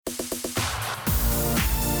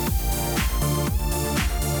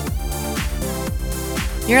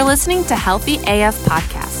You're listening to Healthy AF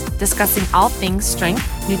Podcast, discussing all things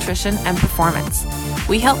strength, nutrition, and performance.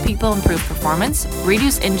 We help people improve performance,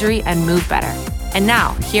 reduce injury, and move better. And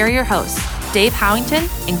now, here are your hosts, Dave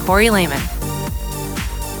Howington and Corey Lehman.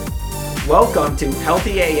 Welcome to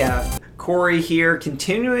Healthy AF. Corey here,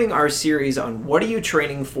 continuing our series on what are you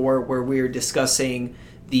training for, where we are discussing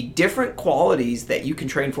the different qualities that you can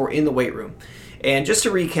train for in the weight room. And just to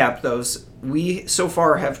recap those, we so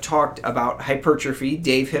far have talked about hypertrophy.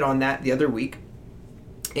 Dave hit on that the other week.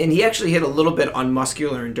 And he actually hit a little bit on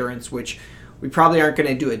muscular endurance, which we probably aren't going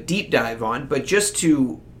to do a deep dive on, but just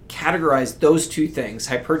to categorize those two things,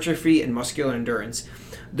 hypertrophy and muscular endurance,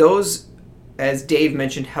 those, as Dave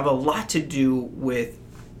mentioned, have a lot to do with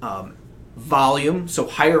volume, so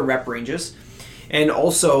higher rep ranges, and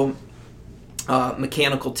also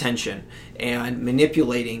mechanical tension and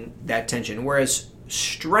manipulating that tension, whereas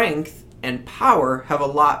strength and power have a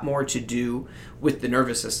lot more to do with the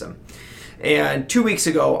nervous system. And 2 weeks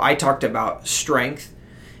ago, I talked about strength,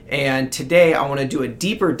 and today I want to do a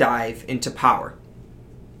deeper dive into power.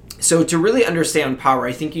 So to really understand power,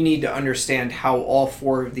 I think you need to understand how all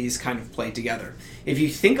four of these kind of play together. If you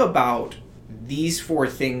think about these four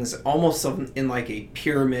things almost in like a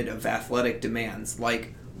pyramid of athletic demands,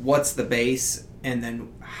 like what's the base and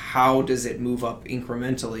then how does it move up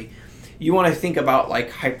incrementally, you want to think about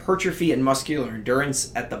like hypertrophy and muscular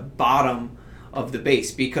endurance at the bottom of the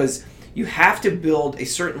base, because you have to build a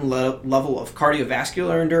certain level of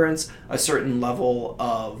cardiovascular endurance, a certain level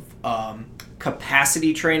of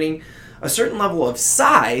capacity training, a certain level of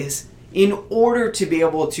size in order to be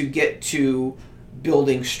able to get to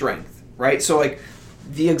building strength, right? So like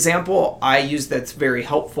the example I use that's very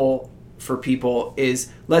helpful for people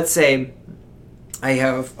is, let's say I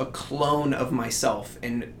have a clone of myself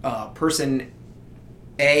and person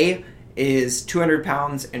A is 200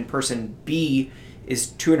 pounds and person B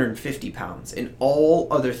is 250 pounds, and all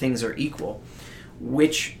other things are equal.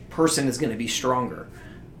 Which person is going to be stronger?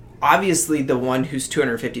 Obviously the one who's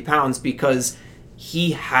 250 pounds, because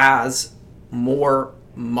he has more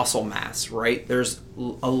muscle mass, right? There's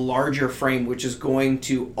a larger frame, which is going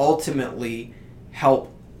to ultimately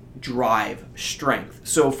help drive strength.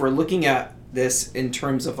 So if we're looking at this in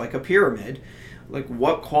terms of like a pyramid, like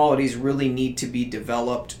what qualities really need to be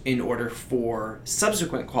developed in order for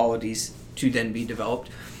subsequent qualities to then be developed,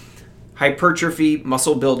 hypertrophy,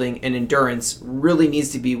 muscle building, and endurance really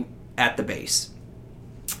needs to be at the base.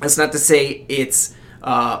 That's not to say it's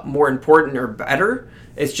more important or better.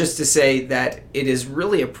 It's just to say that it is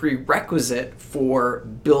really a prerequisite for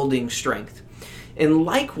building strength. And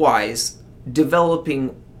likewise,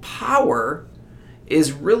 developing power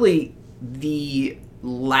is really the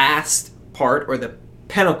last part or the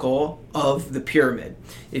pinnacle of the pyramid,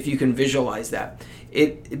 if you can visualize that.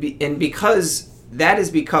 Because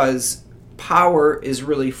power is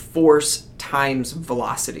really force times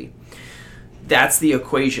velocity. That's the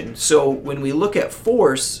equation. So when we look at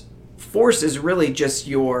force is really just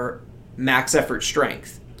your max effort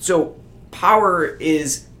strength. So power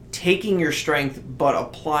is taking your strength but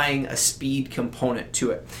applying a speed component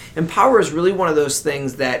to it. And power is really one of those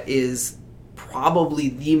things that is probably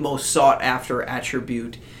the most sought after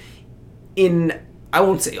attribute in, I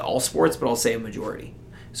won't say all sports, but I'll say a majority.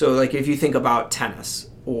 So like if you think about tennis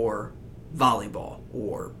or volleyball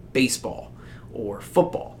or baseball or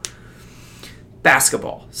football,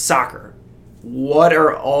 basketball, soccer, what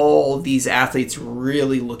are all these athletes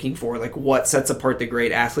really looking for? Like what sets apart the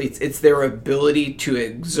great athletes? It's their ability to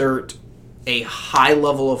exert a high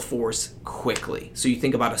level of force quickly. So you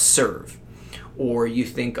think about a serve, or you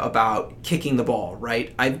think about kicking the ball,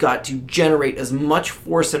 right? I've got to generate as much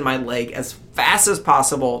force in my leg as fast as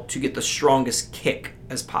possible to get the strongest kick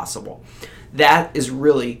as possible. That is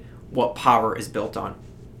really what power is built on.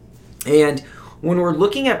 And when we're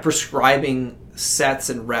looking at prescribing sets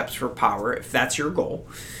and reps for power, if that's your goal,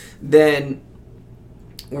 then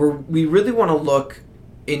we really want to look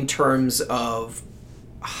in terms of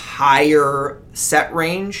higher set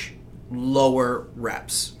range, lower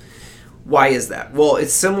reps. Why is that? Well,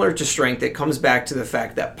 it's similar to strength. It comes back to the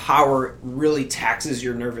fact that power really taxes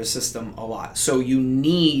your nervous system a lot. So you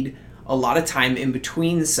need a lot of time in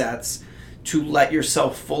between sets to let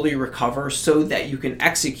yourself fully recover so that you can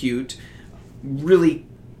execute really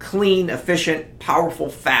clean, efficient, powerful,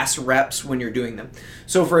 fast reps when you're doing them.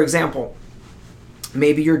 So for example,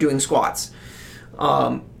 maybe you're doing squats.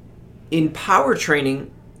 In power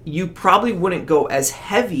training, you probably wouldn't go as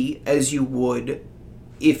heavy as you would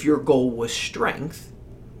if your goal was strength,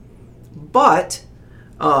 but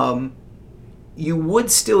you would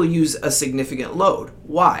still use a significant load.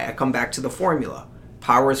 Why? I come back to the formula.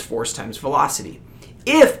 Power is force times velocity.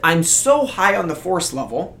 If I'm so high on the force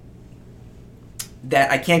level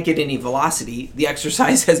that I can't get any velocity, the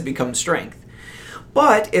exercise has become strength.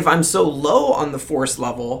 But if I'm so low on the force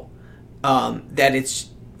level that it's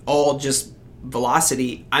all just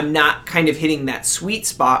velocity, I'm not kind of hitting that sweet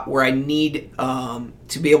spot where I need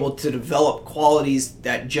to be able to develop qualities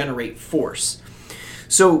that generate force.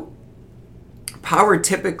 So power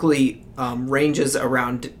typically ranges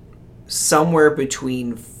around somewhere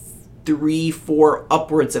between 3, 4,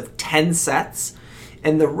 upwards of 10 sets.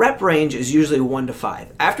 And the rep range is usually 1 to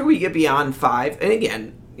 5. After we get beyond 5, and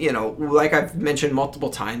again, like I've mentioned multiple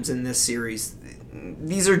times in this series,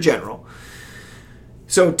 these are general.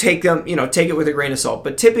 So take it with a grain of salt.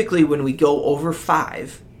 But typically when we go over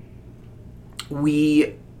 5,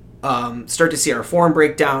 we start to see our form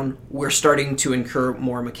break down. We're starting to incur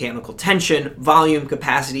more mechanical tension, volume,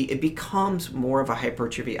 capacity. It becomes more of a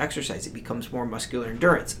hypertrophy exercise. It becomes more muscular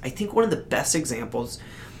endurance. I think one of the best examples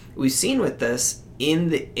we've seen with this in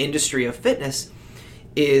the industry of fitness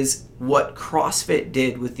is what CrossFit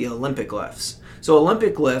did with the Olympic lifts. So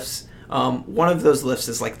Olympic lifts, one of those lifts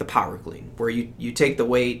is like the power clean, where you take the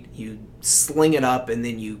weight, you sling it up, and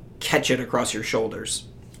then you catch it across your shoulders.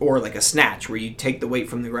 Or like a snatch, where you take the weight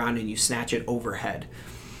from the ground and you snatch it overhead.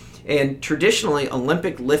 And traditionally,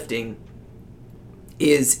 Olympic lifting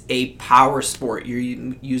is a power sport. You're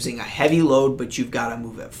using a heavy load, but you've got to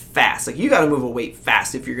move it fast. Like, you got to move a weight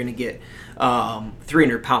fast if you're going to get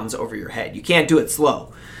 300 pounds over your head. You can't do it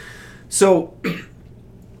slow. So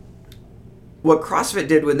what CrossFit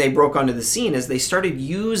did when they broke onto the scene is they started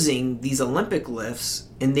using these Olympic lifts,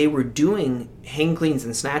 and they were doing hang cleans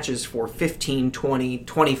and snatches for 15, 20,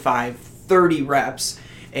 25, 30 reps.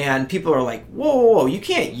 And people are like, whoa, you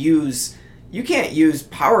can't use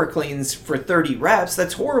power cleans for 30 reps.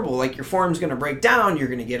 That's horrible. Like, your form's going to break down. You're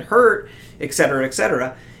going to get hurt, et cetera, et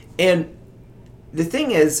cetera. And the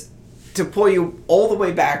thing is, to pull you all the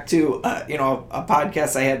way back to a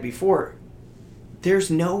podcast I had before,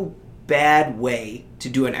 there's no bad way to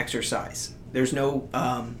do an exercise. There's no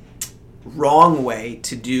wrong way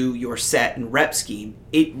to do your set and rep scheme.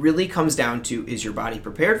 It really comes down to, is your body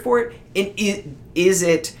prepared for it? And is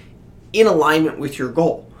it in alignment with your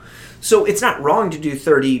goal? So it's not wrong to do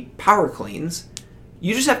 30 power cleans.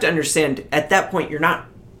 You just have to understand, at that point, you're not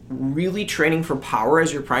really training for power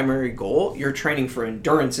as your primary goal. You're training for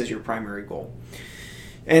endurance as your primary goal.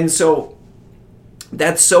 And so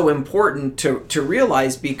that's so important to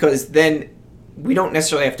realize, because then we don't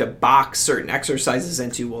necessarily have to box certain exercises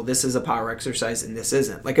into, well, this is a power exercise and this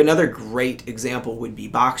isn't. Like, another great example would be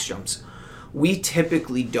box jumps. We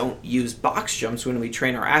typically don't use box jumps when we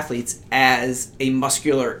train our athletes as a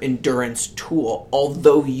muscular endurance tool,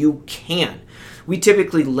 although you can. We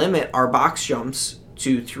typically limit our box jumps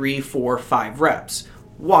to 3, 4, 5 reps.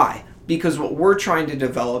 Why? Because what we're trying to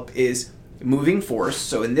develop is moving force.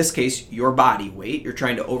 So in this case, your body weight. You're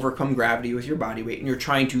trying to overcome gravity with your body weight, and you're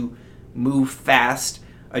trying to move fast.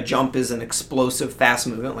 A jump is an explosive, fast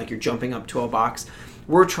movement, like you're jumping up to a box.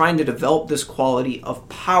 We're trying to develop this quality of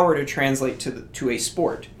power to translate to a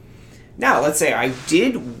sport. Now, let's say I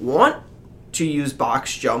did want to use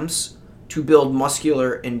box jumps to build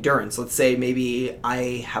muscular endurance. Let's say maybe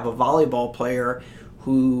I have a volleyball player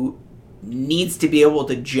who needs to be able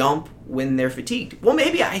to jump when they're fatigued. Well,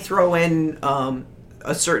 maybe I throw in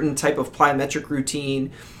a certain type of plyometric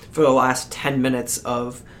routine for the last 10 minutes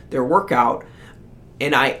of their workout,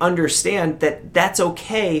 and I understand that that's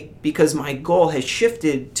okay because my goal has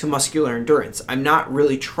shifted to muscular endurance. I'm not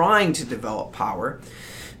really trying to develop power,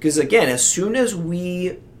 because again, as soon as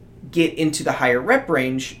we get into the higher rep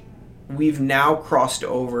range, we've now crossed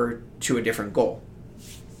over to a different goal.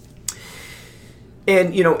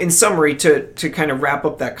 And, in summary, to kind of wrap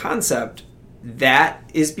up that concept, that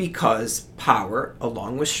is because power,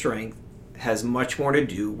 along with strength, has much more to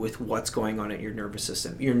do with what's going on in your nervous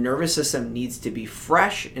system. Your nervous system needs to be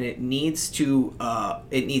fresh, and it needs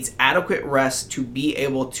adequate rest to be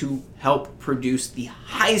able to help produce the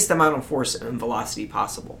highest amount of force and velocity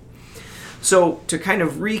possible. So to kind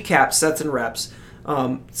of recap sets and reps,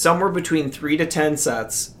 somewhere between 3 to 10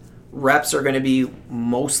 sets. Reps are going to be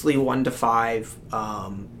mostly 1 to 5.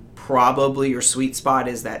 Probably your sweet spot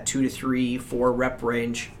is that 2 to 3, 4 rep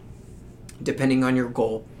range, depending on your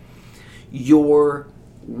goal. Your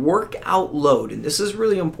workout load, and this is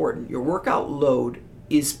really important, your workout load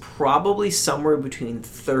is probably somewhere between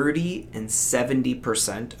 30 and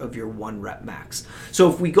 70% of your 1 rep max. So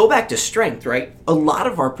if we go back to strength, right, a lot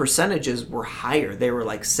of our percentages were higher. They were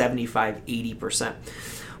like 75, 80%.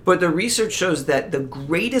 But the research shows that the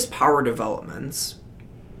greatest power developments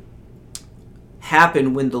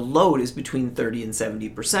happen when the load is between 30 and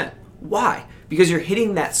 70%. Why? because you're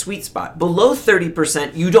hitting that sweet spot. Below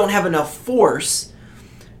 30%, you don't have enough force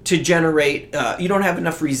to generate, you don't have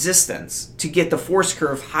enough resistance to get the force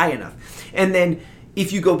curve high enough. And then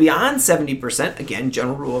if you go beyond 70%, again,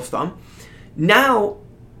 general rule of thumb, now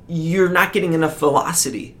you're not getting enough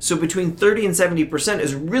velocity. So between 30 and 70%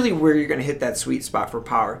 is really where you're going to hit that sweet spot for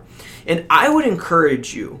power. And I would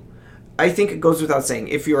encourage you, I think it goes without saying,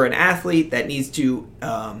 if you're an athlete that needs to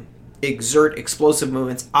exert explosive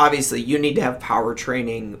movements, obviously you need to have power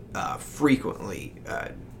training frequently.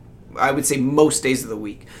 I would say most days of the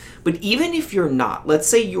week. But even if you're not, let's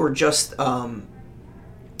say you're just,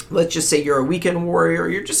 let's just say you're a weekend warrior,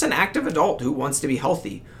 you're just an active adult who wants to be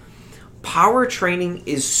healthy. Power training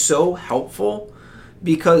is so helpful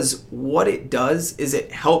because what it does is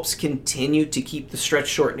it helps continue to keep the stretch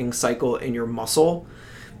shortening cycle in your muscle.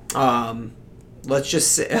 Let's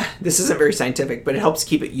just say, this isn't very scientific, but it helps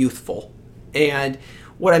keep it youthful. And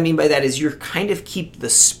what I mean by that is you're kind of keep the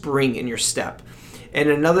spring in your step. And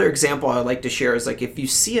another example I'd like to share is like if you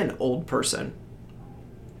see an older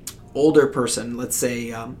person, let's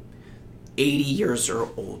say 80 years or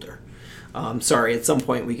older. Sorry, at some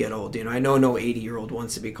point we get old. I know no 80-year-old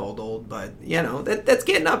wants to be called old, but that's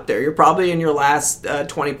getting up there. You're probably in your last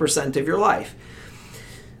 20% of your life.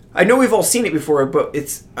 I know we've all seen it before, but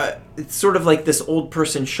it's sort of like this old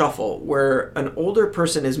person shuffle where an older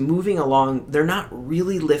person is moving along. They're not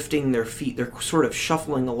really lifting their feet. They're sort of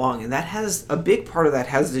shuffling along. And that has a big part of that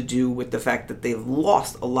has to do with the fact that they've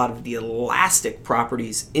lost a lot of the elastic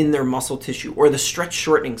properties in their muscle tissue or the stretch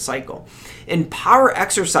shortening cycle. And power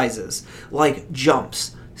exercises like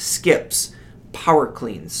jumps, skips, power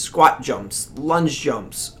cleans, squat jumps, lunge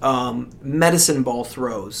jumps, medicine ball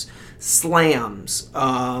throws, slams,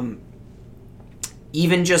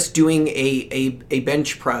 even just doing a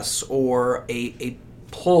bench press or a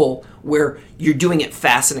pull where you're doing it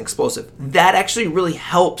fast and explosive. That actually really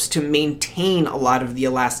helps to maintain a lot of the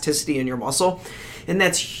elasticity in your muscle. And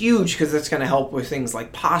that's huge because that's going to help with things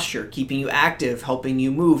like posture, keeping you active, helping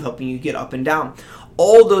you move, helping you get up and down.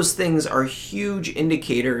 All those things are huge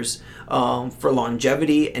indicators for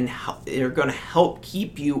longevity and they're going to help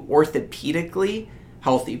keep you orthopedically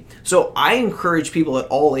healthy. So I encourage people at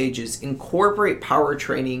all ages, incorporate power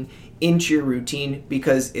training into your routine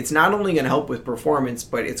because it's not only going to help with performance,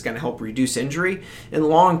 but it's going to help reduce injury. And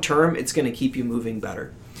long term, it's going to keep you moving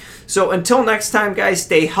better. So until next time, guys,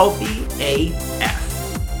 stay healthy AF.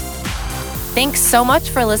 Thanks so much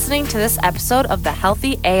for listening to this episode of the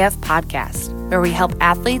Healthy AF podcast, where we help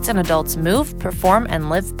athletes and adults move, perform, and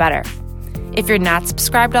live better. If you're not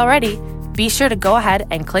subscribed already, be sure to go ahead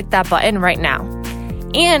and click that button right now.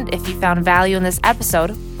 And if you found value in this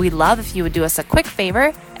episode, we'd love if you would do us a quick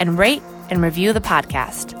favor and rate and review the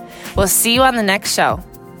podcast. We'll see you on the next show.